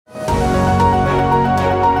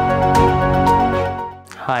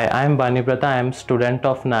Hi, I am Bani Brata. I am student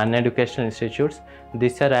of Narayana Educational Institutes.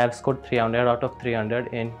 This year I have scored 300 out of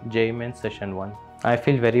 300 in JEE Main Session 1. I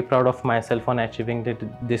feel very proud of myself on achieving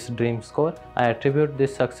this dream score. I attribute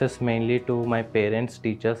this success mainly to my parents,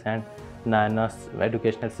 teachers and Narayana's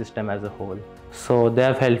educational system as a whole. So they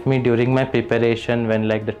have helped me during my preparation when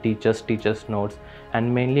the teachers notes,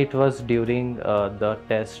 and mainly it was during the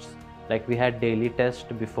tests. We had daily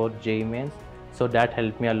tests before JEE Mains. So that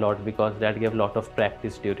helped me a lot because that gave a lot of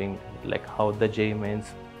practice during how the JEE Mains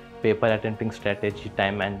paper attempting strategy,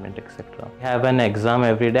 time management, etc. We have an exam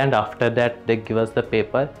every day, and after that they give us the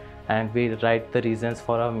paper and we write the reasons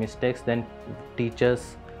for our mistakes. Then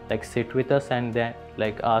teachers sit with us and they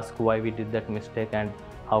ask why we did that mistake and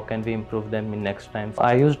how can we improve them in next time.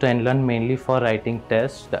 I used NLearn mainly for writing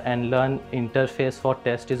tests. The NLearn interface for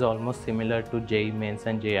test is almost similar to JEE Mains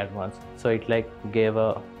and JEE Advanced. So it gave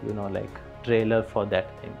a trailer for that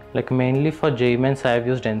thing. Mainly for JEE Mains I have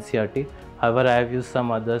used NCERT. However, I have used some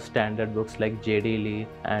other standard books like JDLE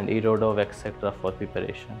and Erodov etc. for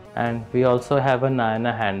preparation. And we also have a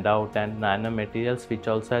Narayana handout and Narayana materials which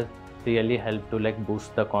also has really helped to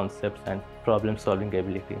boost the concepts and problem solving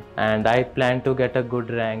ability. And I plan to get a good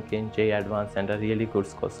rank in JEE Advanced and a really good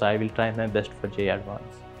score. So I will try my best for JEE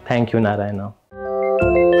Advanced. Thank you, Narayana.